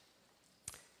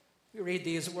We read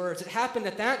these words. It happened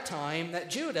at that time that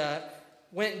Judah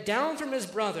went down from his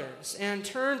brothers and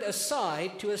turned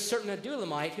aside to a certain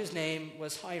Adulamite whose name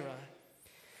was Hira.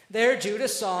 There Judah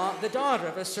saw the daughter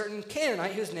of a certain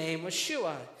Canaanite whose name was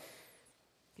Shua.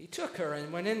 He took her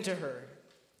and went into her,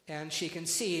 and she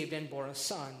conceived and bore a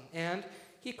son, and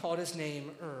he called his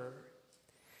name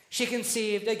She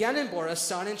conceived again and bore a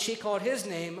son, and she called his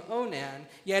name Onan.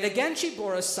 Yet again she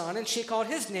bore a son, and she called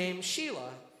his name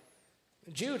Shelah.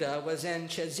 Judah was in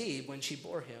Chezib when she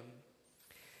bore him.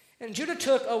 And Judah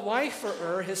took a wife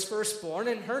for his firstborn,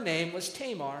 and her name was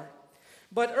Tamar.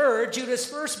 But Judah's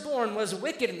firstborn, was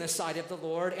wicked in the sight of the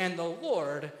Lord, and the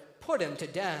Lord put him to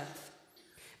death.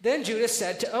 Then Judah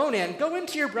said to Onan, "Go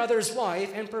into your brother's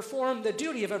wife and perform the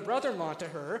duty of a brother-in-law to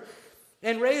her,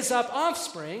 and raise up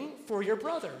offspring for your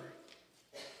brother."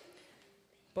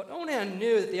 But Onan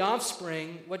knew that the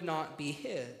offspring would not be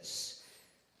his.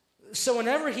 So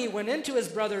whenever he went into his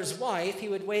brother's wife, he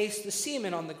would waste the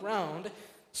semen on the ground,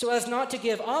 so as not to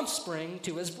give offspring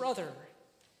to his brother.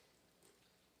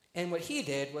 And what he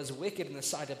did was wicked in the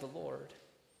sight of the Lord,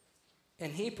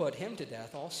 and he put him to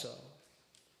death also.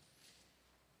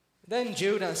 Then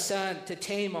Judah said to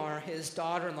Tamar, his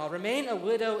daughter-in-law, "Remain a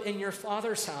widow in your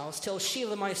father's house till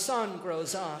Shelah my son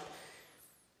grows up,"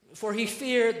 for he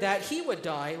feared that he would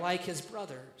die like his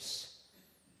brothers.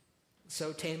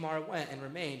 So Tamar went and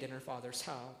remained in her father's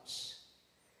house.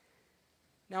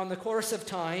 Now in the course of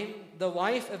time, the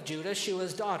wife of Judah,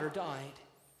 Shua's daughter, died.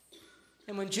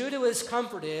 And when Judah was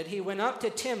comforted, he went up to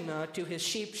Timnah to his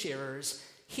sheep shearers,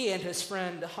 he and his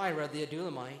friend Hira the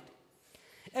Adulamite.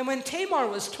 And when Tamar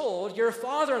was told, "Your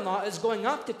father-in-law is going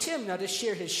up to Timnah to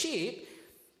shear his sheep,"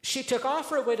 she took off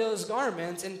her widow's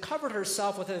garments and covered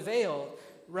herself with a veil,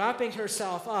 wrapping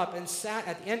herself up, and sat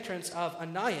at the entrance of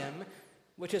Anaim,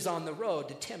 which is on the road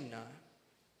to Timnah.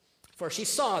 For she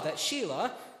saw that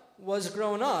Shelah was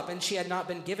grown up, and she had not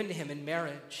been given to him in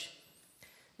marriage.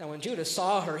 Now when Judah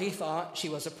saw her, he thought she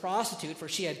was a prostitute, for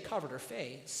she had covered her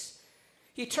face.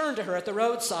 He turned to her at the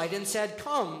roadside and said,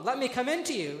 "Come, let me come in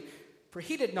to you," for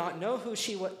he did not know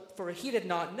she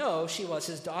was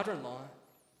his daughter-in-law.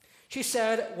 She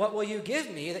said, "What will you give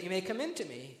me that you may come in to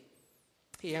me?"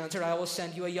 He answered, "I will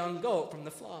send you a young goat from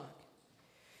the flock."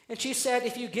 And she said,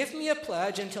 "If you give me a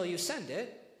pledge until you send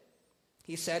it."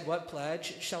 He said, "What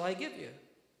pledge shall I give you?"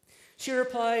 She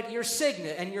replied, "Your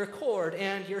signet and your cord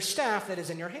and your staff that is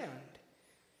in your hand."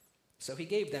 So he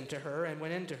gave them to her and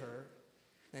went into her,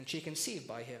 and she conceived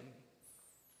by him.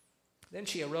 Then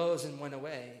she arose and went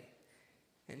away,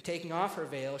 and taking off her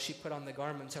veil, she put on the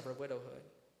garments of her widowhood.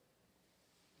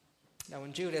 Now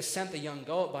when Judah sent the young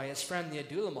goat by his friend the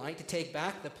Adulamite to take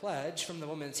back the pledge from the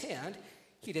woman's hand,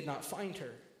 he did not find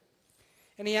her.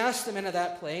 And he asked the men of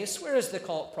that place, "Where is the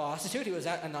cult prostitute who was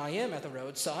at Anaim at the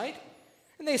roadside?"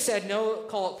 And they said, "No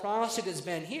cult prostitute has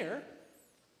been here."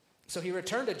 So he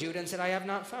returned to Judah and said, "I have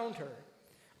not found her."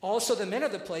 Also the men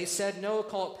of the place said, "No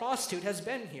cult prostitute has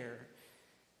been here."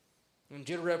 And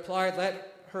Judah replied,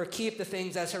 "Let her keep the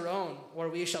things as her own, or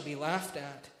we shall be laughed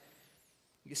at.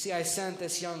 You see, I sent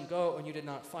this young goat, and you did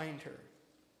not find her."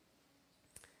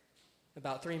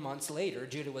 About 3 months later,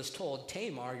 Judah was told,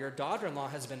 "Tamar, your daughter-in-law,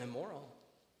 has been immoral.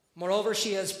 Moreover,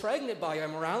 she is pregnant by your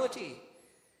immorality."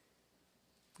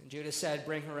 And Judah said,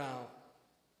 "Bring her out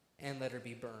and let her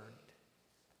be burned."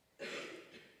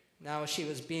 Now as she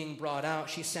was being brought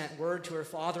out, she sent word to her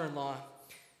father-in-law,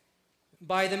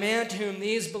 "By the man to whom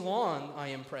these belong, I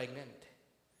am pregnant."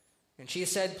 And she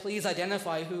said, "Please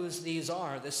identify whose these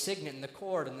are, the signet and the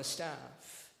cord and the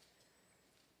staff."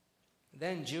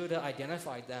 Then Judah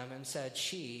identified them and said,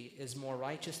 "She is more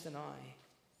righteous than I,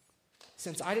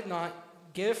 since I did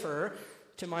not give her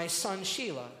to my son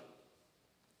Shelah."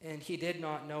 And he did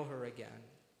not know her again.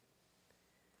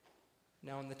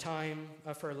 Now when the time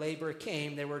of her labor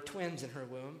came, there were twins in her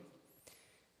womb.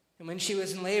 And when she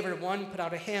was in labor, one put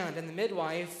out a hand, and the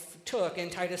midwife took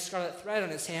and tied a scarlet thread on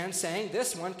his hand, saying,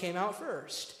 "This one came out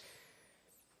first."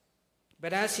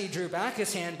 But as he drew back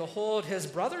his hand, behold, his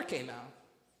brother came out.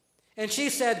 And she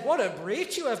said, "What a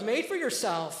breach you have made for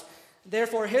yourself."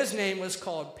 Therefore his name was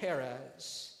called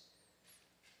Perez.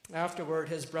 Afterward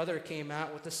his brother came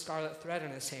out with the scarlet thread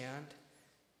in his hand,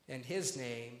 and his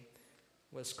name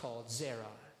was called Zerah.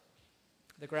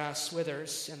 The grass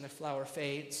withers and the flower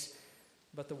fades,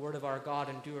 but the word of our God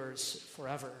endures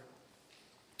forever.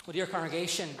 Well, dear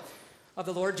congregation of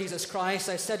the Lord Jesus Christ,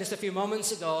 I said just a few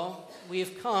moments ago,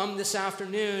 we've come this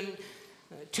afternoon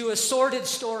to a sordid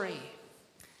story.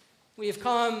 We have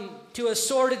come to a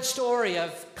sordid story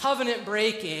of covenant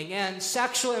breaking and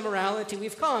sexual immorality.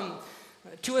 We've come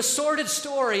to a sordid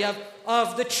story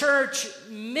of the church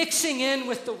mixing in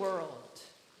with the world.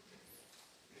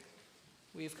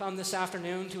 We've come this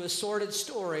afternoon to a sordid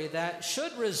story that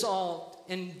should result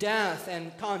in death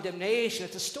and condemnation.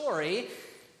 It's a story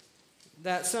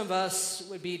that some of us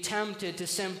would be tempted to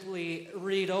simply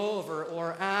read over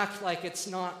or act like it's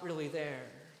not really there.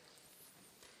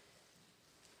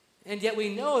 And yet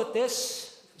we know that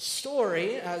this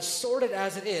story, as sordid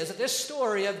as it is, that this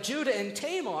story of Judah and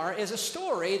Tamar is a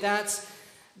story that's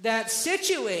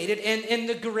situated in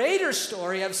the greater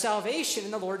story of salvation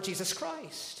in the Lord Jesus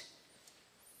Christ.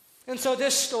 And so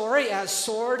this story, as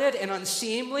sordid and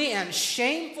unseemly and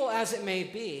shameful as it may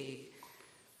be,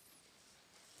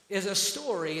 is a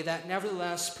story that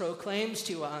nevertheless proclaims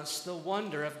to us the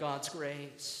wonder of God's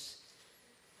grace.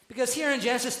 Because here in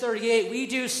Genesis 38, we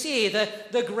do see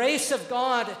the grace of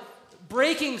God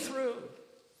breaking through.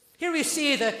 Here we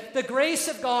see the grace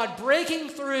of God breaking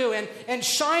through and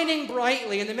shining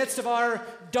brightly in the midst of our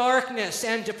darkness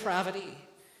and depravity.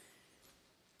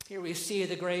 Here we see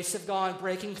the grace of God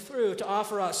breaking through to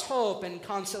offer us hope and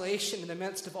consolation in the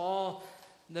midst of all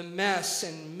the mess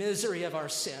and misery of our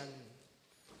sin.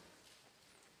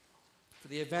 For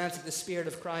the events that the Spirit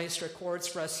of Christ records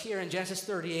for us here in Genesis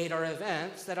 38 are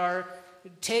events that are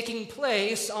taking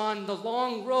place on the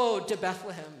long road to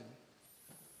Bethlehem.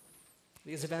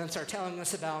 These events are telling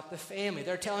us about the family.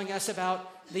 They're telling us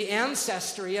about the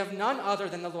ancestry of none other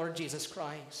than the Lord Jesus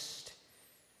Christ.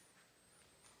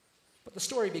 But the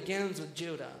story begins with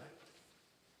Judah.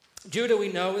 Judah,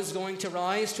 we know, is going to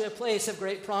rise to a place of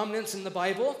great prominence in the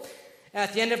Bible.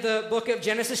 At the end of the book of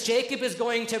Genesis, Jacob is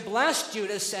going to bless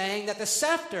Judah, saying that the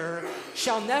scepter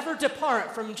shall never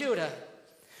depart from Judah.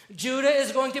 Judah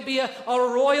is going to be a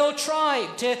royal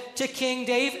tribe to King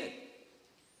David.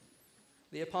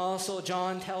 The Apostle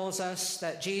John tells us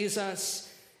that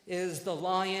Jesus is the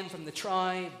Lion from the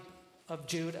tribe of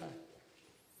Judah.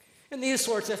 And these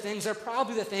sorts of things are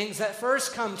probably the things that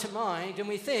first come to mind when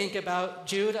we think about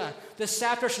Judah. The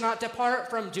scepter shall not depart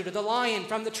from Judah, the Lion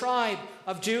from the tribe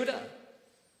of Judah.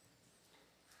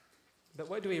 But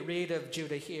what do we read of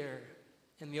Judah here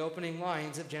in the opening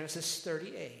lines of Genesis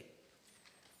 38?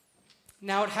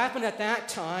 Now it happened at that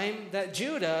time that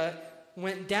Judah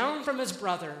went down from his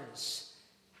brothers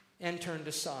and turned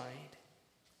aside.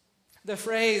 The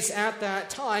phrase "at that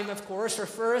time," of course,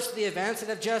 refers to the events that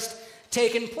have just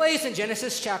taken place in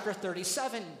Genesis chapter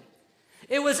 37.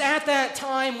 It was at that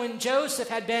time when Joseph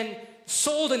had been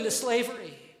sold into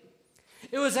slavery.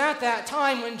 It was at that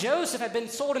time when Joseph had been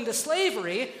sold into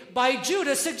slavery by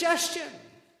Judah's suggestion.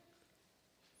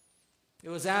 It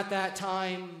was at that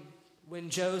time when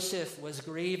Joseph was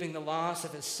grieving the loss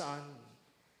of his son,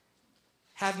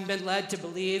 having been led to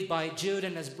believe by Judah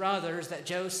and his brothers that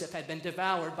Joseph had been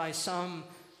devoured by some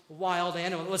wild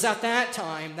animal. It was at that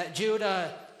time that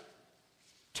Judah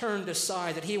turned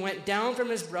aside, that he went down from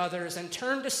his brothers and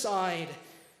turned aside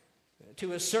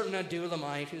to a certain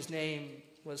Adulamite whose name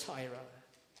was Hira.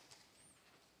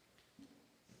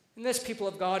 And this, people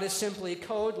of God, is simply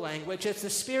code language. It's the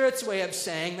Spirit's way of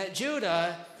saying that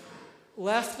Judah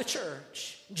left the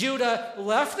church. Judah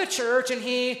left the church and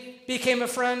he became a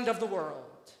friend of the world.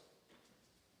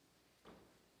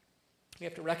 We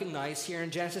have to recognize here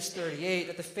in Genesis 38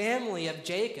 that the family of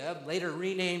Jacob, later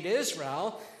renamed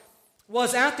Israel,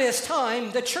 was at this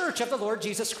time the church of the Lord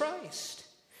Jesus Christ.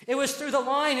 It was through the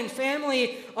line and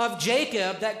family of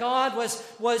Jacob that God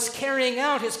was carrying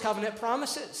out his covenant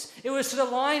promises. It was through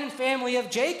the line and family of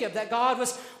Jacob that God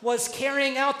was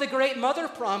carrying out the great mother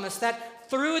promise that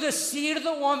through the seed of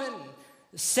the woman,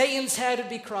 Satan's head would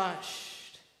be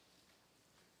crushed.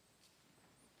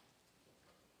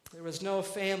 There was no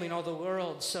family in all the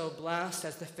world so blessed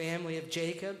as the family of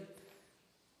Jacob.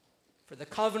 For the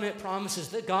covenant promises,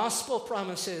 the gospel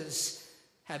promises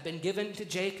have been given to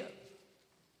Jacob.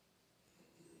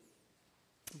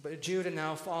 But Judah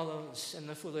now follows in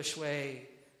the foolish way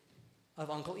of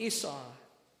Uncle Esau.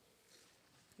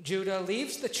 Judah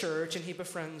leaves the church and he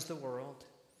befriends the world.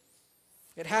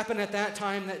 It happened at that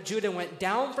time that Judah went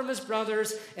down from his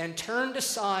brothers and turned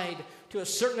aside to a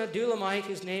certain Adulamite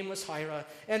whose name was Hira.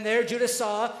 And there Judah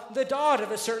saw the daughter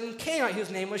of a certain Canaanite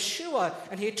whose name was Shua.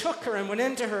 And he took her and went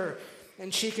into her.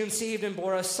 And she conceived and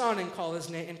bore a son and called his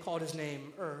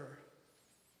name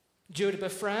Judah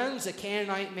befriends a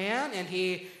Canaanite man and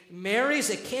he marries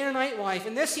a Canaanite wife.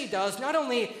 And this he does not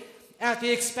only at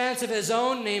the expense of his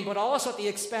own name, but also at the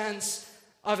expense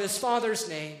of his father's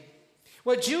name.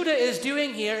 What Judah is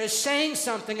doing here is saying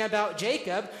something about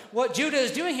Jacob. What Judah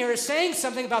is doing here is saying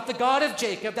something about the God of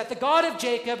Jacob, that the God of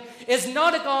Jacob is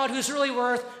not a God who's really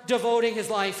worth devoting his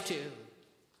life to.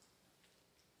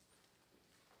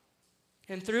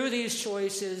 And through these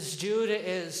choices, Judah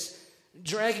is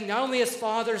dragging not only his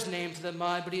father's name through the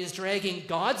mud, but he is dragging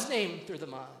God's name through the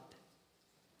mud.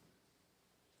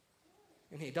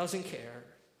 And he doesn't care.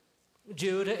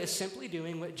 Judah is simply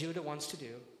doing what Judah wants to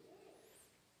do.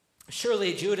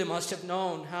 Surely Judah must have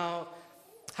known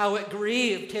how it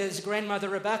grieved his grandmother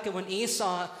Rebekah when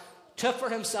Esau took for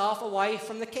himself a wife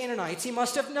from the Canaanites. He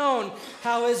must have known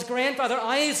how his grandfather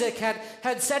Isaac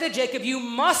had said to Jacob, "You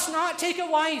must not take a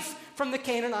wife from the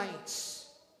Canaanites."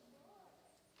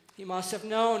 He must have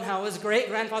known how his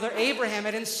great-grandfather Abraham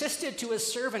had insisted to his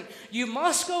servant, "You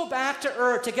must go back to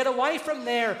Ur to get a wife from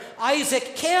there.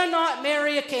 Isaac cannot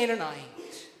marry a Canaanite."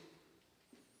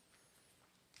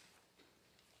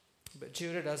 But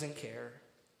Judah doesn't care.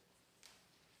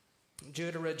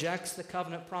 Judah rejects the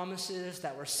covenant promises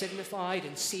that were signified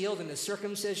and sealed in the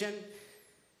circumcision.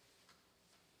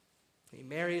 He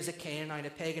marries a Canaanite, a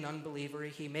pagan unbeliever.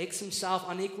 He makes himself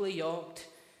unequally yoked.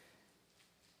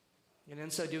 And in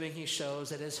so doing, he shows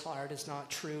that his heart is not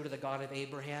true to the God of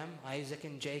Abraham, Isaac,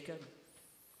 and Jacob.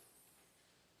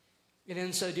 And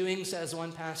in so doing, says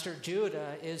one pastor,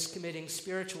 Judah is committing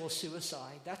spiritual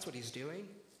suicide. That's what he's doing.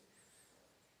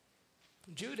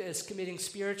 Judah is committing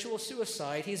spiritual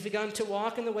suicide. He's begun to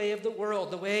walk in the way of the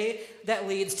world, the way that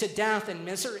leads to death and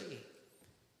misery.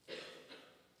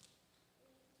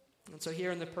 And so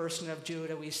here in the person of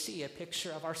Judah, we see a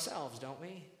picture of ourselves, don't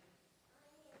we?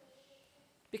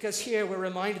 Because here we're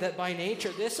reminded that by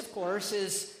nature, this, of course,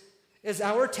 is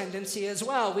our tendency as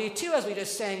well. We too, as we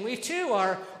just sang, we too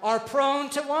are prone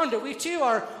to wander. We too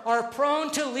are prone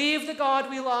to leave the God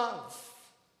we love.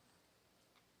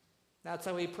 That's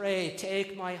how we pray,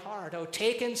 "Take my heart, oh,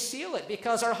 take and seal it,"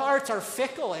 because our hearts are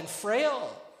fickle and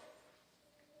frail.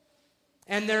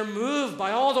 And they're moved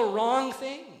by all the wrong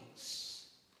things.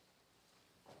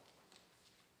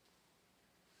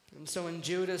 And so in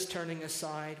Judah's turning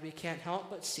aside, we can't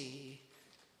help but see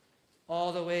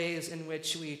all the ways in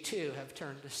which we too have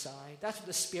turned aside. That's what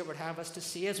the Spirit would have us to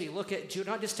see as we look at Judah,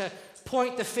 not just to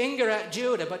point the finger at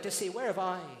Judah, but to see, where have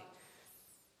I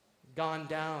gone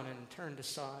down and turned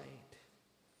aside?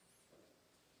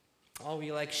 All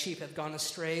we like sheep have gone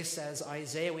astray, says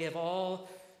Isaiah. We have all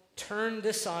turned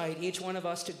aside, each one of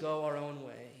us, to go our own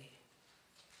way.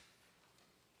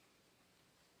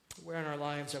 Where in our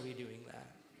lives are we doing that?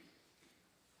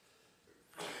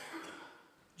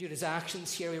 Judah's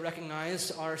actions here, we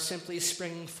recognize, are simply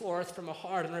springing forth from a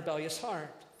hard and rebellious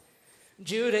heart.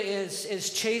 Judah is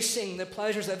chasing the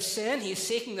pleasures of sin. He's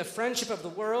seeking the friendship of the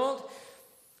world.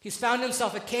 He's found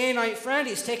himself a Canaanite friend.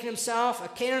 He's taken himself a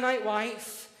Canaanite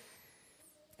wife.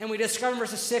 And we discover in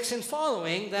verses 6 and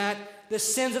following that the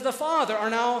sins of the father are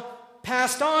now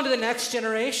passed on to the next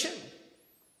generation.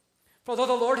 For although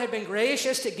the Lord had been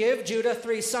gracious to give Judah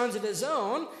 3 sons of his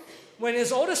own, when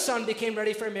his oldest son became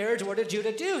ready for marriage, what did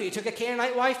Judah do? He took a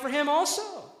Canaanite wife for him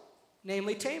also,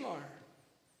 namely Tamar.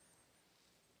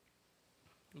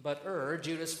 But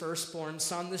Judah's firstborn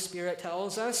son, the Spirit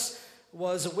tells us,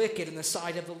 was wicked in the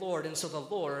sight of the Lord, and so the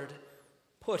Lord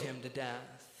put him to death.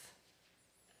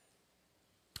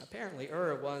 Apparently,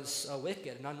 was a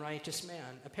wicked and unrighteous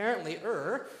man. Apparently,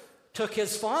 took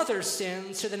his father's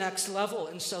sins to the next level,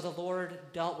 and so the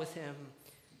Lord dealt with him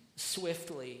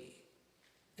swiftly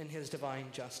in his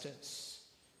divine justice.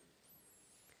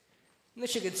 And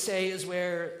this, you could say, is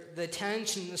where the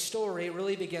tension in the story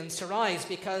really begins to rise,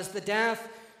 because the death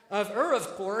of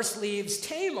of course, leaves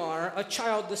Tamar a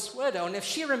childless widow, and if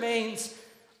she remains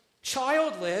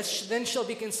childless, then she'll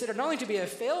be considered not only to be a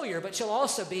failure, but she'll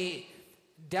also be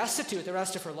destitute the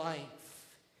rest of her life.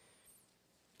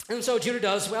 And so Judah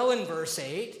does well in verse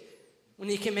 8 when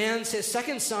he commands his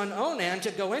second son Onan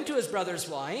to go into his brother's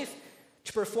wife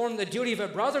to perform the duty of a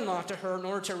brother-in-law to her in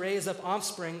order to raise up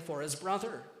offspring for his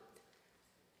brother.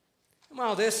 And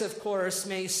while this, of course,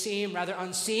 may seem rather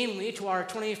unseemly to our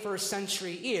 21st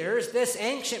century ears, this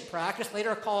ancient practice,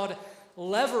 later called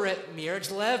levirate marriage,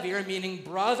 levir meaning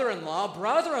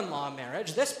brother-in-law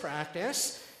marriage, this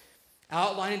practice,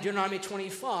 outlined in Deuteronomy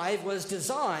 25, was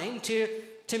designed to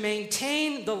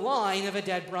maintain the line of a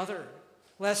dead brother,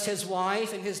 lest his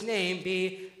wife and his name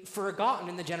be forgotten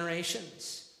in the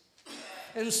generations.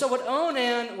 And so what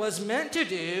Onan was meant to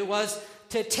do was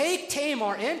to take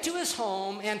Tamar into his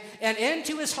home and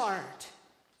into his heart,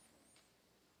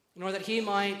 in order that he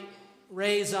might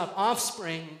raise up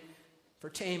offspring for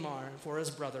Tamar and for his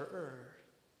brother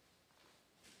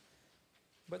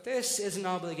But this is an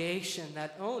obligation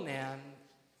that Onan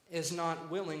is not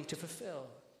willing to fulfill.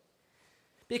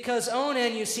 Because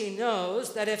Onan, you see,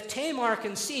 knows that if Tamar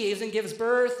conceives and gives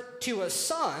birth to a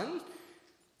son,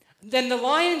 then the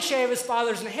lion's share of his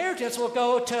father's inheritance will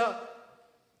go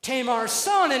Tamar's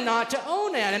son and not to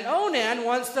Onan. And Onan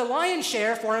wants the lion's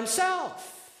share for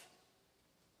himself.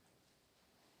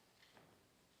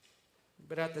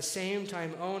 But at the same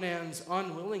time, Onan's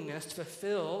unwillingness to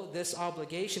fulfill this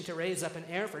obligation to raise up an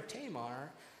heir for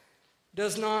Tamar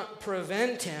does not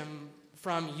prevent him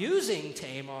from using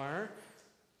Tamar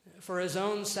for his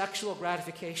own sexual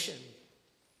gratification.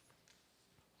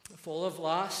 Full of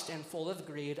lust and full of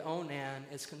greed, Onan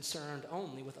is concerned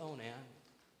only with Onan.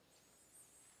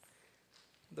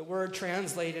 The word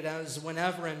translated as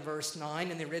whenever in verse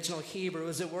 9 in the original Hebrew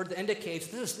is a word that indicates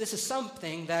this is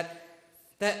something that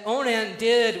Onan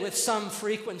did with some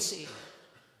frequency.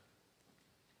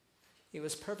 He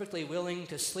was perfectly willing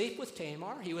to sleep with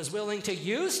Tamar. He was willing to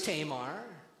use Tamar.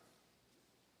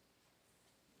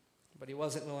 But he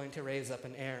wasn't willing to raise up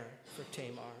an heir for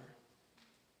Tamar.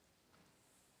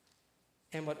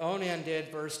 And what Onan did,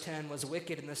 verse 10, was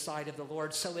wicked in the sight of the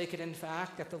Lord. So wicked, in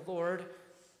fact, that the Lord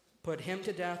put him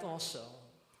to death also.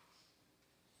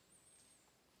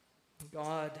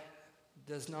 God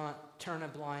does not turn a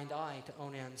blind eye to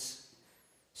Onan's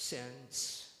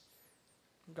sins.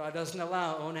 God doesn't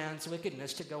allow Onan's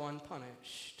wickedness to go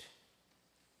unpunished.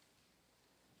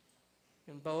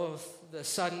 In both the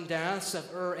sudden deaths of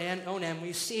and Onan,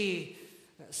 we see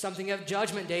something of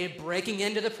Judgment Day breaking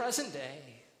into the present day.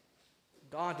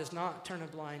 God does not turn a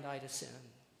blind eye to sin.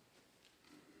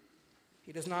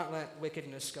 He does not let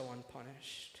wickedness go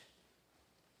unpunished.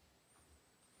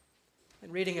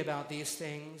 And reading about these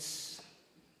things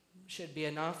should be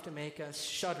enough to make us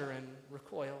shudder and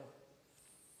recoil.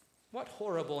 What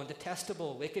horrible and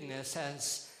detestable wickedness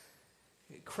has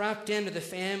crept into the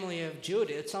family of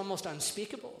Judah? It's almost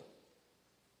unspeakable.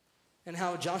 And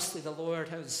how justly the Lord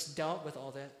has dealt with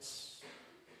all this.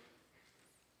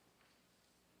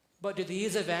 But do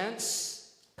these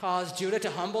events cause Judah to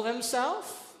humble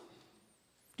himself?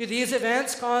 Do these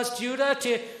events cause Judah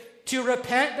to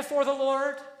repent before the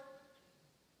Lord?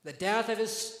 The death of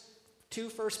his 2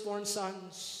 firstborn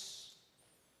sons?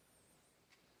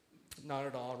 Not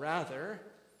at all. Rather,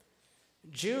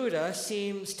 Judah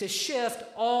seems to shift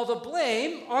all the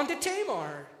blame onto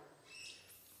Tamar.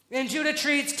 And Judah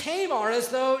treats Tamar as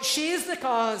though she's the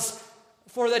cause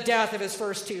for the death of his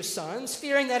first 2 sons,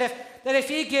 fearing that if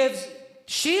he gives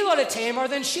Shelah to Tamar,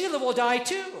 then Shelah will die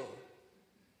too.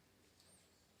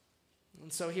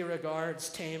 And so he regards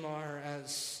Tamar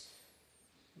as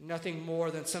nothing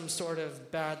more than some sort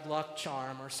of bad luck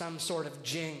charm or some sort of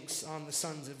jinx on the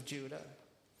sons of Judah.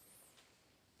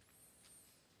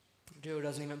 Judah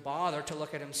doesn't even bother to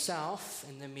look at himself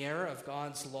in the mirror of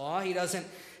God's law. He doesn't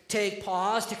take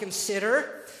pause to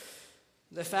consider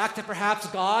the fact that perhaps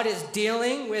God is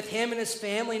dealing with him and his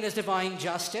family in his divine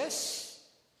justice.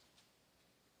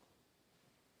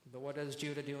 But what does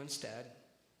Judah do instead?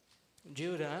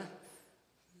 Judah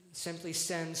simply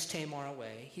sends Tamar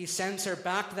away. He sends her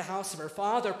back to the house of her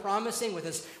father, promising with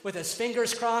his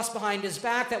fingers crossed behind his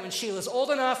back that when Shelah's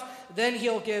old enough, then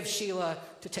he'll give Shelah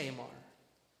to Tamar.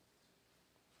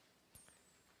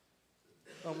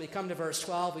 When we come to verse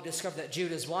 12, we discover that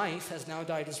Judah's wife has now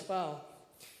died as well.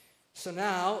 So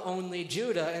now only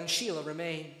Judah and Shelah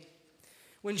remain.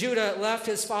 When Judah left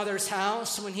his father's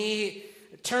house, when he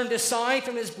turned aside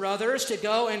from his brothers to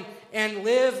go and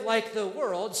live like the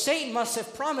world, Satan must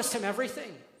have promised him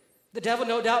everything. The devil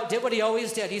no doubt did what he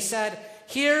always did. He said,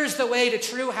 here's the way to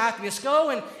true happiness.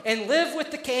 Go and live with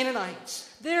the Canaanites.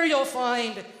 There you'll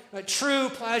find true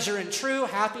pleasure and true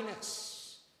happiness.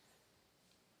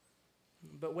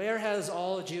 But where has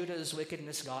all Judah's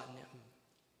wickedness gotten him?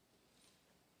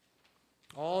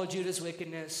 All Judah's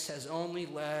wickedness has only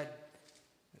led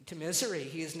to misery.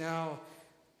 He is now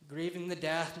grieving the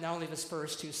death not only of his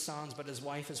first 2 sons, but his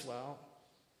wife as well.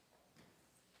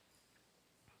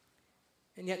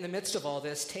 And yet in the midst of all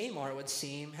this, Tamar, it would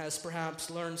seem, has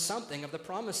perhaps learned something of the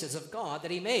promises of God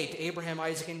that he made to Abraham,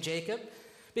 Isaac, and Jacob.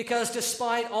 Because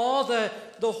despite all the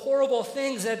horrible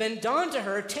things that have been done to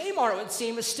her, Tamar, it would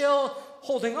seem, is still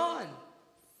holding on.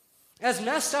 As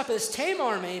messed up as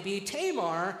Tamar may be,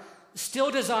 Tamar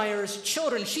still desires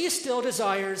children. She still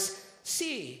desires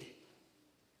seed.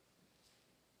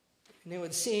 And it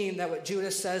would seem that what Judah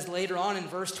says later on in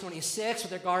verse 26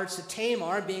 with regards to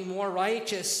Tamar being more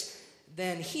righteous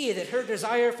than he, that her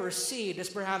desire for seed is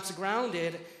perhaps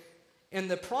grounded in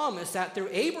the promise that through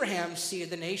Abraham's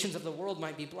seed the nations of the world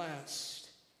might be blessed.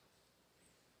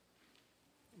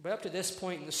 But up to this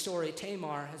point in the story,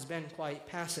 Tamar has been quite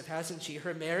passive, hasn't she?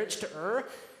 Her marriage to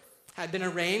had been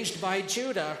arranged by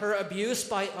Judah. Her abuse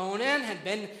by Onan had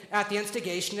been at the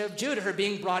instigation of Judah. Her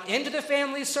being brought into the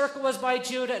family circle was by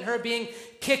Judah, and her being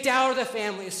kicked out of the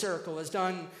family circle was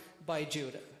done by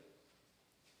Judah.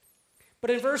 But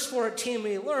in verse 14,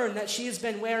 we learn that she's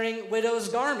been wearing widow's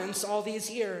garments all these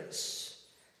years.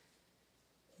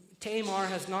 Tamar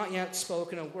has not yet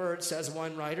spoken a word, says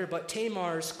one writer, but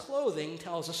Tamar's clothing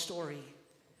tells a story.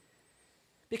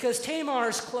 Because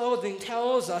Tamar's clothing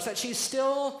tells us that she's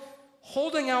still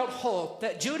holding out hope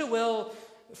that Judah will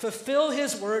fulfill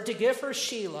his word to give her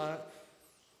Shelah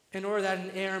in order that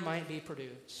an heir might be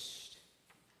produced.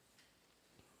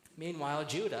 Meanwhile,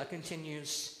 Judah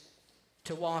continues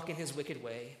to walk in his wicked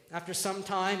way. After some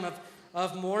time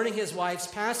of mourning his wife's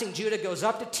passing, Judah goes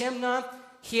up to Timnah.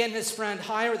 He and his friend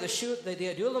Hira, the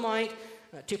Adulamite,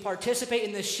 to participate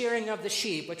in the shearing of the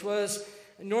sheep, which was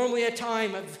normally a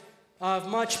time of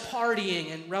much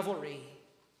partying and revelry.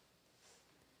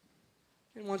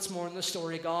 And once more in the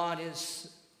story, God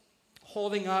is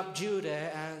holding up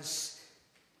Judah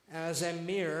as a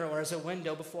mirror or as a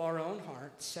window before our own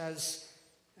hearts, as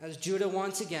Judah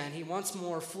once again, he once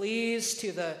more flees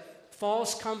to the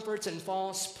false comforts and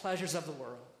false pleasures of the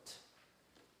world.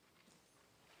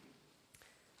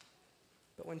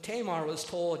 But when Tamar was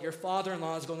told, your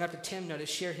father-in-law is going up to Timnah to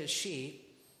shear his sheep,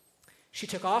 she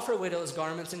took off her widow's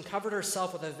garments and covered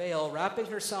herself with a veil, wrapping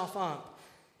herself up,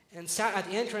 and sat at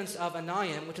the entrance of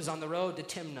Anaim, which is on the road to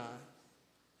Timnah.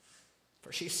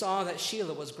 For she saw that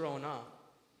Shelah was grown up,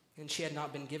 and she had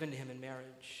not been given to him in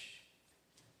marriage.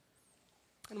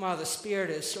 And while the Spirit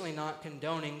is certainly not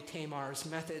condoning Tamar's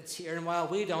methods here, and while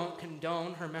we don't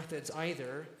condone her methods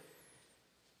either,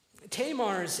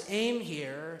 Tamar's aim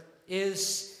here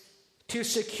is to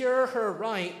secure her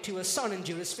right to a son in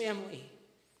Judah's family.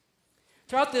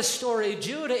 Throughout this story,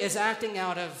 Judah is acting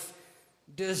out of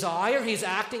desire, he's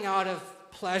acting out of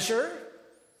pleasure,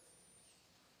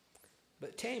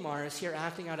 but Tamar is here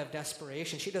acting out of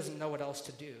desperation. She doesn't know what else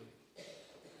to do.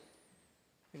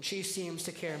 And she seems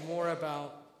to care more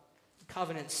about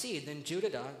covenant seed than Judah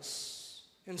does.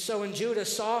 And so when Judah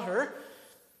saw her,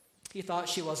 he thought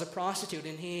she was a prostitute,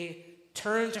 and he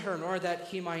turned to her in order that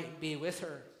he might be with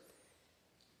her.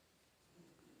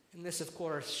 And this, of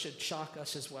course, should shock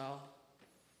us as well.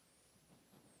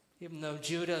 Even though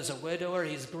Judah is a widower,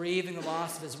 he's grieving the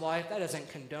loss of his wife, that doesn't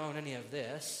condone any of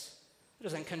this. It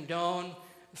doesn't condone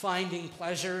finding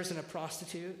pleasures in a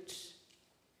prostitute.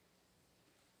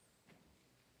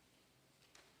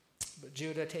 But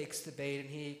Judah takes the bait, and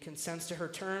he consents to her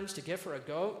terms to give her a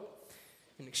goat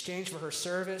in exchange for her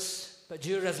service. But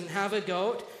Judah doesn't have a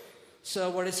goat,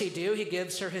 so what does he do? He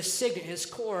gives her his signet, his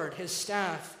cord, his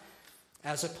staff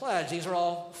as a pledge. These are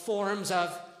all forms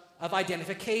of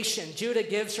identification. Judah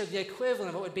gives her the equivalent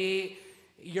of what would be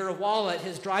your wallet,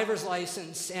 his driver's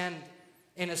license, and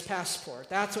his passport.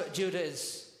 That's what Judah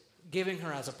is giving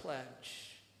her as a pledge.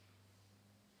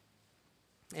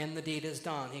 And the deed is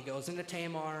done. He goes into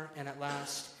Tamar, and at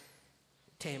last,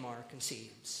 Tamar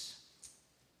conceives.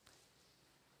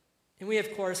 And we,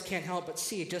 of course, can't help but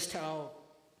see just how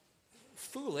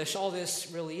foolish all this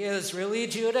really is. Really,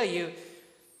 Judah,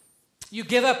 you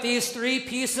give up these 3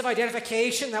 pieces of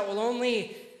identification that will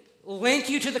only link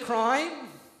you to the crime?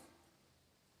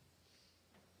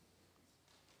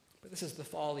 But this is the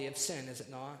folly of sin, is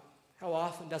it not? How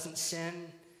often doesn't sin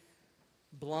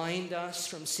blind us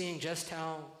from seeing just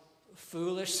how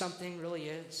foolish something really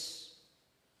is?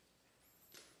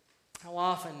 How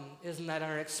often isn't that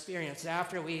our experience?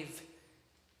 After we've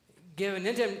given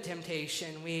into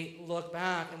temptation, we look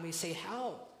back and we say,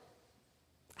 how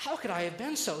could I have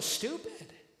been so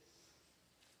stupid?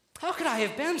 How could I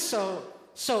have been so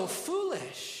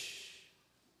foolish?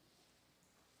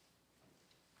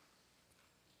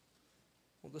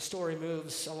 Well, the story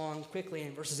moves along quickly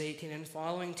in verses 18 and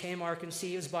following. Tamar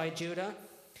conceives by Judah,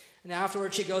 and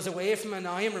afterwards she goes away from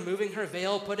Anaim, removing her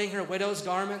veil, putting her widow's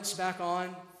garments back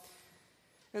on.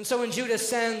 And so when Judah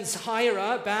sends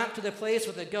Hira back to the place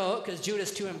with the goat, because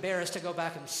Judah's too embarrassed to go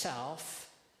back himself,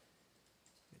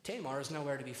 Tamar is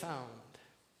nowhere to be found.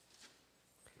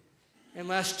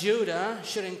 Unless Judah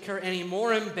should incur any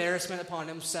more embarrassment upon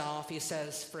himself, he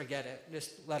says, forget it.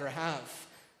 Just let her have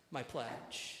my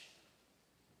pledge.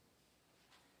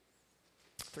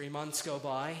 3 months go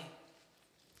by.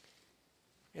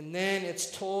 And then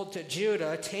it's told to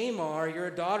Judah, Tamar, your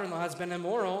daughter-in-law has been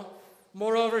immoral.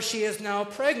 Moreover, she is now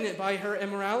pregnant by her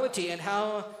immorality. And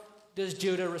how does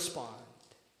Judah respond?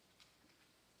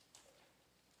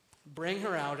 Bring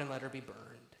her out and let her be burned.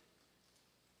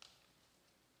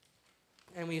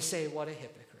 And we say, what a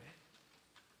hypocrite.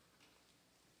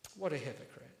 What a hypocrite.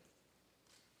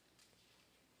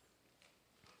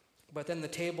 But then the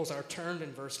tables are turned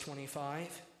in verse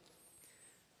 25.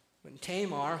 When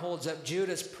Tamar holds up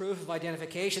Judah's proof of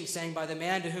identification, saying, "By the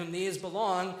man to whom these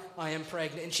belong, I am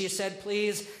pregnant." And she said,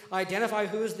 "Please identify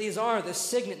whose these are, the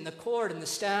signet and the cord and the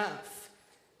staff."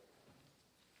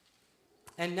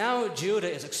 And now Judah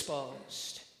is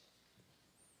exposed.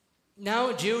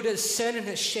 Now Judah's sin and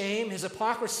his shame, his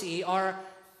hypocrisy are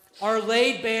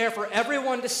laid bare for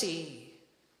everyone to see.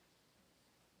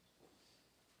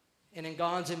 And in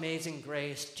God's amazing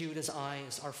grace, Judah's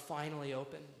eyes are finally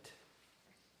opened.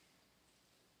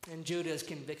 And Judah is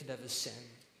convicted of his sin.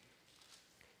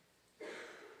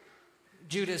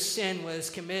 Judah's sin was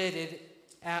committed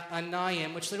at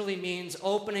Anayim, which literally means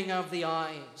opening of the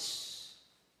eyes.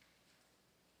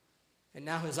 And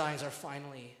now his eyes are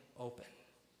finally open.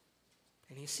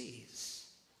 And he sees.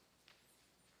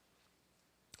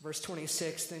 Verse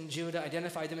 26, then Judah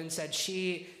identified them and said,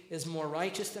 "She is more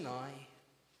righteous than I.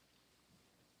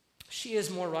 She is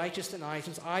more righteous than I,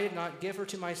 since I did not give her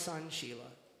to my son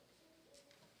Shelah."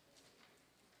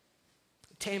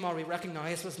 Tamar, we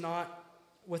recognize, was not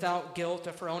without guilt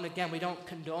of her own. Again, we don't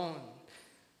condone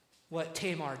what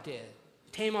Tamar did.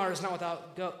 Tamar is not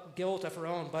without guilt of her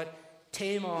own, but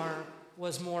Tamar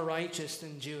was more righteous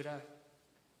than Judah.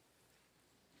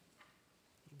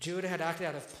 Judah had acted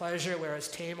out of pleasure, whereas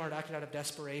Tamar had acted out of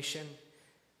desperation.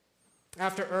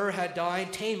 After had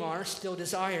died, Tamar still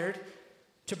desired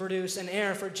to produce an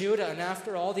heir for Judah, and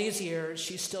after all these years,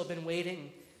 she's still been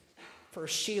waiting for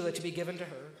Shelah to be given to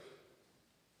her.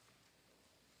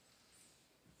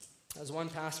 As one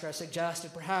pastor has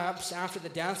suggested, perhaps after the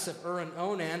deaths of and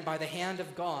Onan by the hand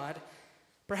of God,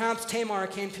 perhaps Tamar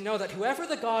came to know that whoever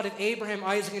the God of Abraham,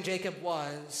 Isaac, and Jacob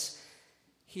was,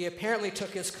 he apparently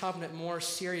took his covenant more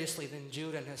seriously than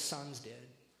Judah and his sons did.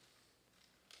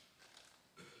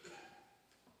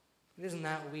 Isn't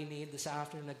that what we need this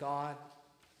afternoon? A God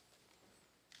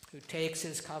who takes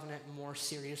his covenant more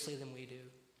seriously than we do.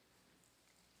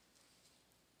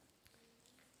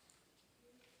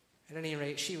 At any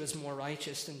rate, she was more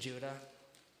righteous than Judah.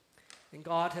 And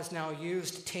God has now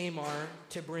used Tamar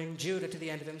to bring Judah to the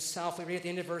end of himself. We read at the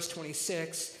end of verse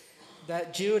 26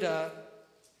 that Judah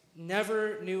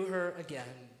never knew her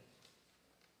again.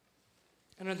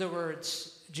 In other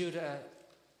words, Judah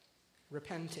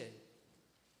repented.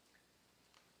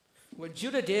 What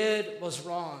Judah did was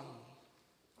wrong,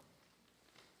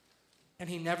 and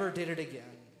he never did it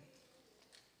again.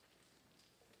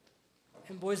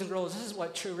 And boys and girls, this is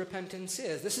what true repentance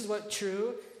is. This is what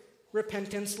true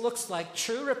repentance looks like.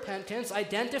 True repentance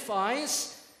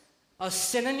identifies a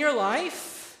sin in your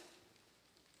life,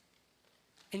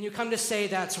 and you come to say,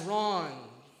 "That's wrong.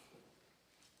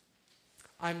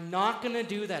 I'm not going to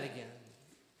do that again."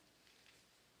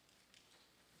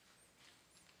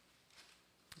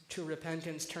 True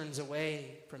repentance turns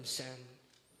away from sin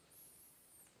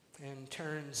and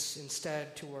turns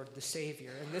instead toward the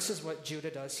Savior. And this is what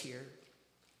Judah does here.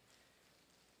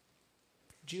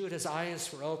 Judah's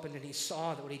eyes were opened, and he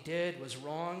saw that what he did was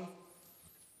wrong,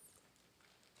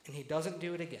 and he doesn't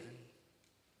do it again.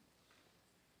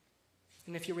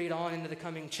 And if you read on into the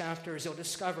coming chapters, you'll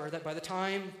discover that by the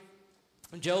time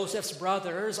Joseph's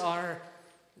brothers are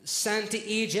sent to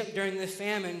Egypt during the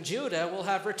famine, Judah will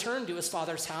have returned to his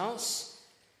father's house.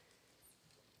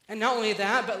 And not only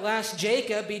that, but lest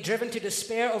Jacob be driven to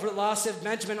despair over the loss of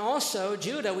Benjamin also,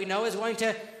 Judah, we know, is going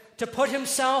to put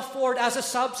himself forward as a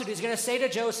substitute. He's going to say to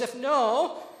Joseph,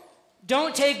 "No,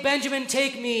 don't take Benjamin,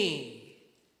 take me."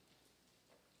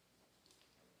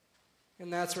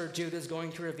 And that's where Judah is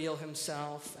going to reveal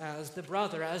himself as the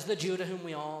brother, as the Judah whom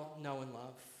we all know and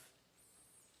love.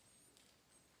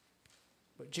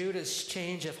 But Judah's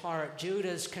change of heart,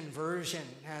 Judah's conversion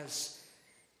has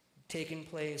taken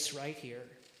place right here.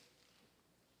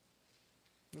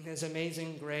 In his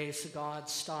amazing grace, God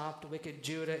stopped wicked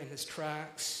Judah in his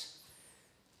tracks,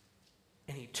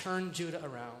 and he turned Judah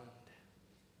around.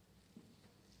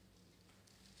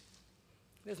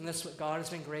 Isn't this what God has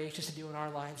been gracious to do in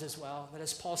our lives as well? That,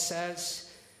 as Paul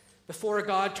says, before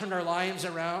God turned our lives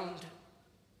around,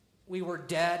 we were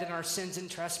dead in our sins and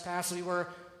trespasses. We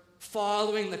were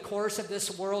following the course of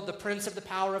this world, the prince of the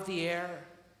power of the air.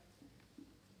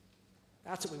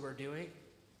 That's what we were doing.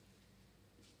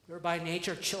 We were by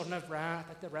nature children of wrath,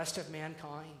 like the rest of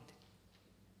mankind.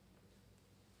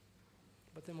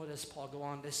 But then what does Paul go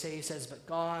on to say? He says, But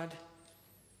God,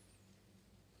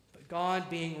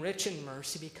 being rich in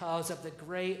mercy, because of the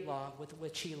great love with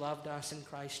which he loved us in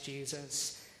Christ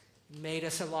Jesus, made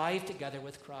us alive together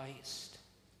with Christ,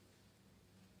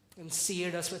 and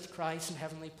seated us with Christ in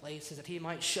heavenly places, that he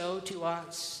might show to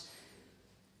us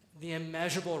the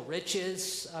immeasurable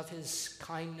riches of his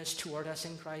kindness toward us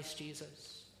in Christ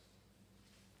Jesus.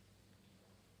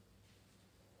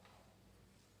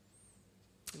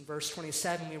 In verse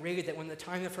 27, we read that when the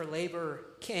time of her labor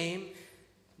came,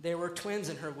 there were twins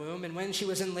in her womb, and when she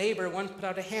was in labor, one put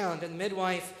out a hand, and the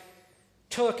midwife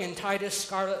took and tied a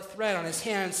scarlet thread on his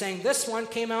hand, saying, "This one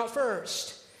came out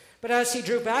first." But as he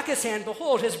drew back his hand,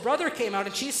 behold, his brother came out,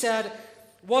 and she said,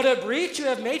 "What a breach you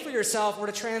have made for yourself," or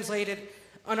to translate it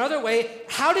another way,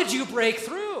 "How did you break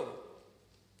through?"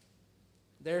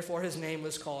 Therefore his name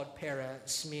was called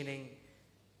Perez, meaning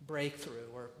breakthrough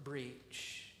or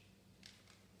breach.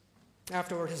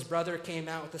 Afterward, his brother came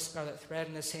out with the scarlet thread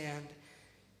in his hand,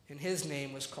 and his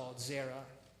name was called Zerah.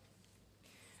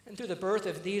 And through the birth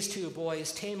of these two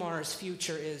boys, Tamar's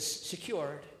future is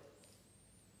secured.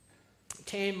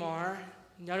 Tamar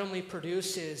not only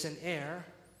produces an heir,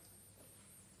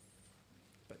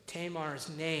 but Tamar's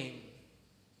name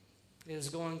is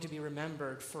going to be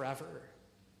remembered forever.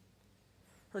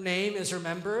 Her name is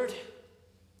remembered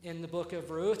in the book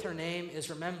of Ruth. Her name is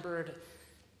remembered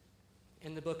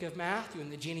in the book of Matthew,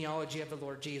 in the genealogy of the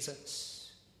Lord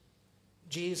Jesus.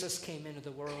 Jesus came into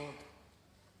the world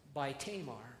by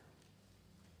Tamar.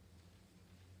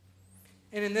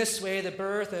 And in this way, the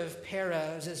birth of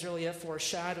Perez is really a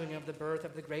foreshadowing of the birth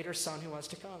of the greater son who was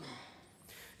to come.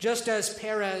 Just as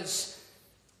Perez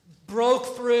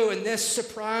broke through in this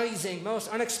surprising, most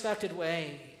unexpected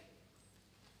way,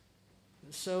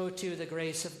 so too the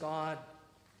grace of God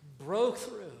broke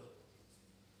through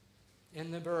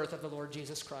in the birth of the Lord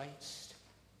Jesus Christ.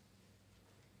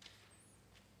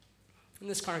 In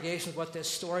this congregation,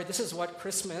 this is what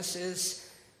Christmas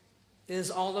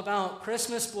is all about.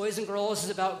 Christmas, boys and girls, is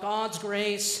about God's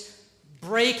grace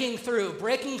breaking through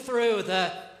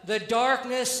the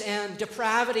darkness and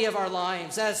depravity of our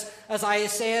lives. As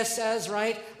Isaiah says,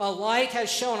 right, a light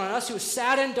has shone on us who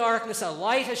sat in darkness, a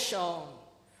light has shone.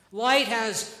 Light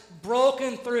has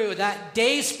broken through. That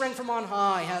day spring from on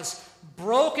high has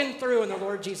broken through in the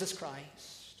Lord Jesus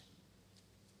Christ.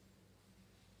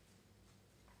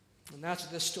 And that's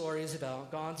what this story is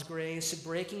about. God's grace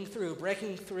breaking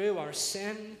through our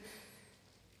sin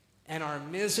and our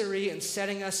misery and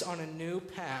setting us on a new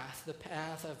path, the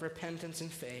path of repentance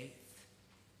and faith.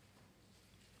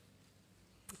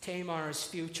 Tamar's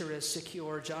future is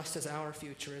secure just as our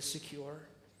future is secure,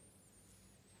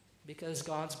 because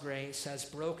God's grace has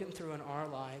broken through in our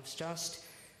lives just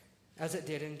as it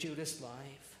did in Judah's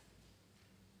life.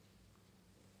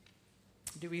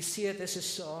 Do we see that this is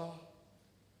so?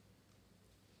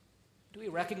 Do we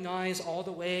recognize all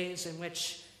the ways in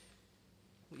which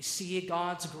we see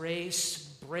God's grace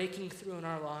breaking through in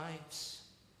our lives?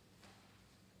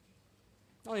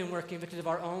 Not only when we're convicted of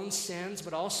our own sins,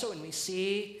 but also when we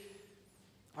see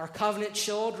our covenant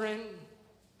children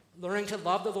learning to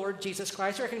love the Lord Jesus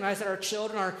Christ. Recognize that our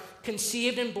children are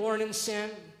conceived and born in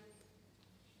sin.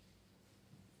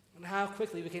 And how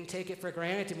quickly we can take it for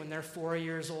granted when they're 4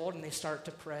 years old and they start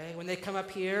to pray. When they come up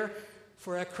here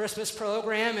for a Christmas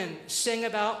program and sing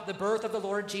about the birth of the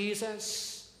Lord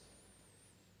Jesus.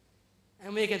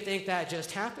 And we can think that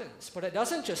just happens, but it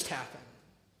doesn't just happen.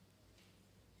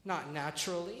 Not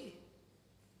naturally.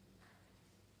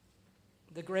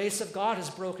 The grace of God has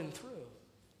broken through.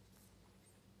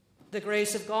 The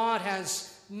grace of God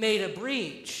has made a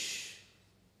breach.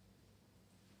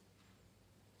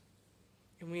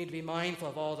 And we need to be mindful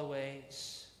of all the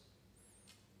ways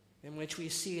in which we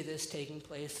see this taking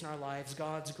place in our lives.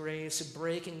 God's grace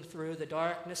breaking through the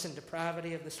darkness and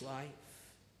depravity of this life.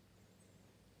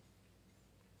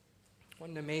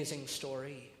 What an amazing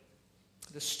story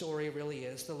this story really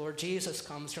is. The Lord Jesus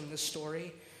comes from this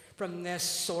story, from this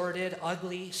sordid,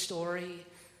 ugly story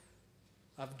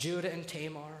of Judah and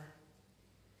Tamar.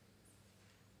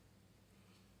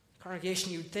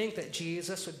 Congregation, you'd think that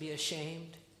Jesus would be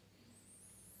ashamed.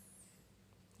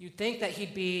 You'd think that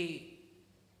he'd be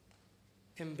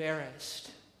embarrassed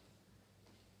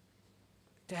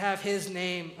to have his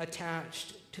name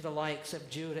attached to the likes of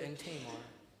Judah and Tamar.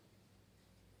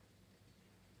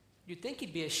 You'd think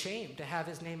he'd be ashamed to have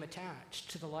his name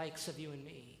attached to the likes of you and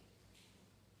me.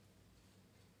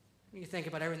 When you think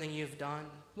about everything you've done,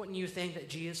 wouldn't you think that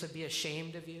Jesus would be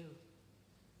ashamed of you?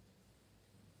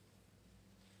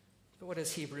 But what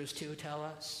does Hebrews 2 tell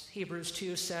us? Hebrews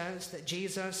 2 says that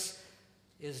Jesus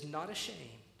is not ashamed.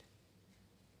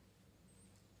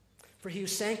 For he who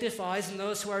sanctifies and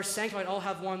those who are sanctified all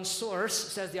have one source,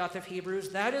 says the author of Hebrews.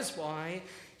 That is why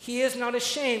he is not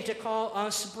ashamed to call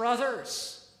us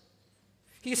brothers.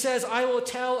 He says, I will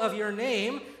tell of your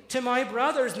name to my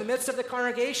brothers in the midst of the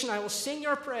congregation. I will sing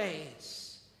your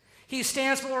praise. He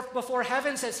stands before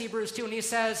heaven, says Hebrews 2, and he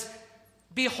says,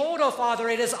 Behold, O Father,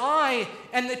 it is I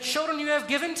and the children you have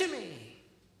given to me.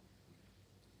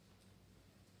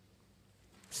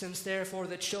 Since therefore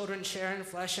the children share in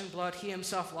flesh and blood, he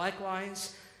himself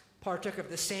likewise partook of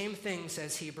the same things,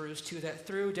 says Hebrews 2, that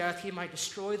through death he might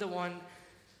destroy the one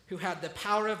who had the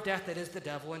power of death, that is the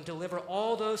devil, and deliver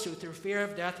all those who through fear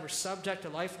of death were subject to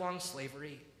lifelong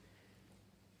slavery.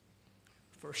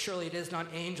 For surely it is not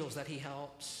angels that he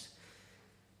helps,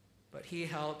 but he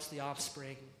helps the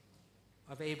offspring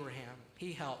of Abraham.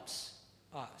 He helps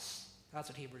us. That's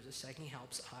what Hebrews is saying. He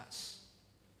helps us.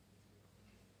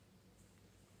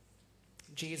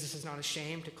 Jesus is not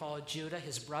ashamed to call Judah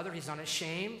his brother. He's not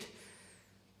ashamed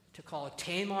to call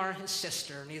Tamar his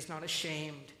sister. And he's not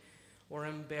ashamed or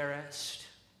embarrassed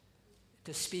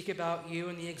to speak about you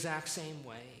in the exact same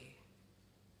way.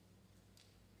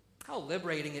 How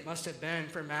liberating it must have been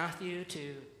for Matthew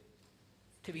to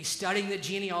be studying the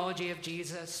genealogy of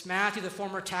Jesus, Matthew, the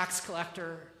former tax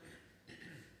collector,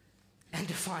 and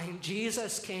to find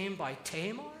Jesus came by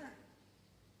Tamar.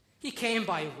 He came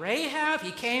by Rahab.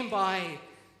 He came by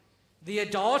the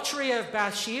adultery of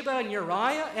Bathsheba and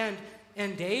Uriah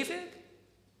and David.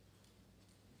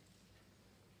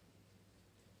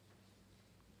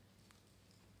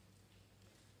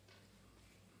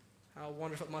 How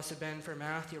wonderful it must have been for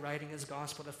Matthew writing his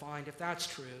gospel to find, if that's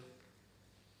true,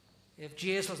 if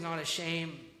Jesus was not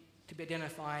ashamed to be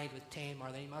identified with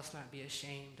Tamar, then he must not be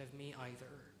ashamed of me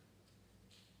either.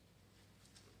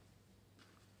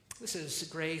 This is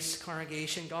grace,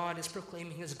 congregation. God is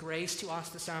proclaiming his grace to us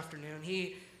this afternoon.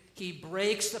 He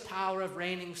breaks the power of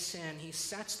reigning sin. He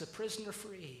sets the prisoner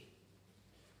free.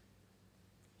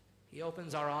 He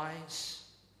opens our eyes.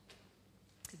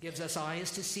 He gives us eyes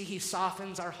to see. He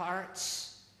softens our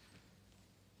hearts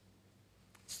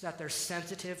so that they're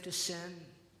sensitive to sin,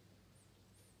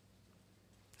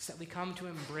 so that we come to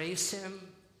embrace him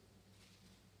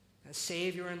as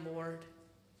Savior and Lord.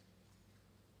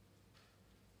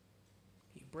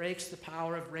 He breaks the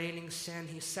power of reigning sin.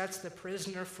 He sets the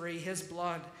prisoner free. His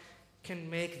blood can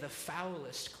make the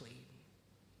foulest clean.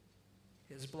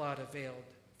 His blood availed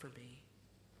for me.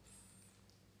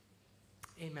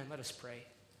 Amen. Let us pray.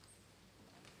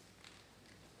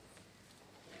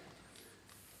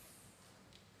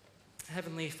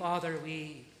 Heavenly Father,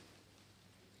 we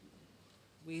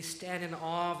stand in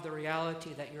awe of the reality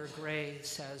that your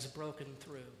grace has broken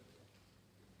through.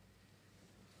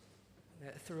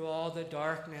 That through all the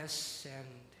darkness and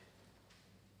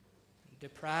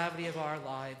depravity of our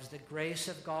lives, the grace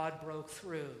of God broke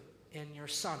through in your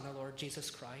Son, the Lord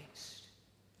Jesus Christ.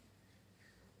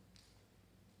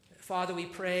 Father, we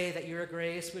pray that your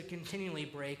grace would continually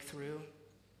break through,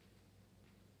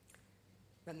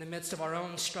 that in the midst of our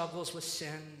own struggles with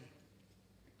sin,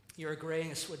 your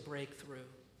grace would break through.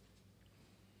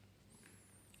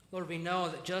 Lord, we know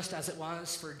that just as it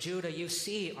was for Judah, you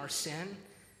see our sin,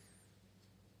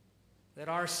 that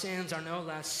our sins are no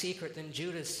less secret than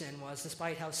Judah's sin was,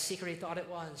 despite how secret he thought it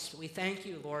was. But we thank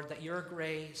you, Lord, that your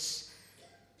grace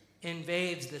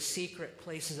invades the secret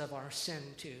places of our sin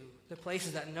too, the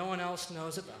places that no one else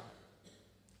knows about.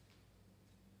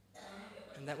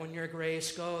 And that when your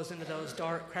grace goes into those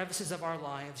dark crevices of our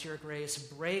lives, your grace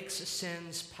breaks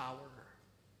sin's power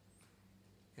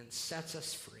and sets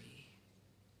us free.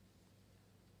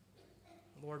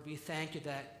 Lord, we thank you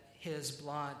that his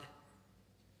blood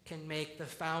can make the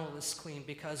foulest clean,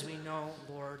 because we know,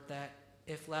 Lord, that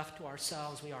if left to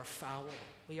ourselves, we are foul,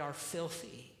 we are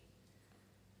filthy.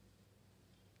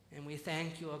 And we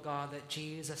thank you, O God, that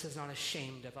Jesus is not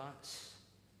ashamed of us,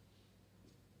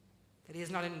 that he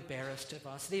is not embarrassed of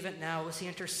us, that even now as he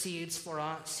intercedes for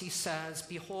us, he says,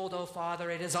 behold, O Father,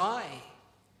 it is I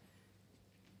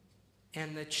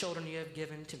and the children you have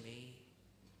given to me.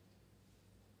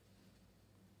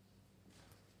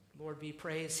 Lord, we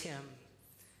praise him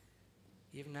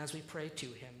even as we pray to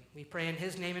him. We pray in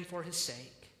his name and for his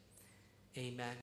sake. Amen.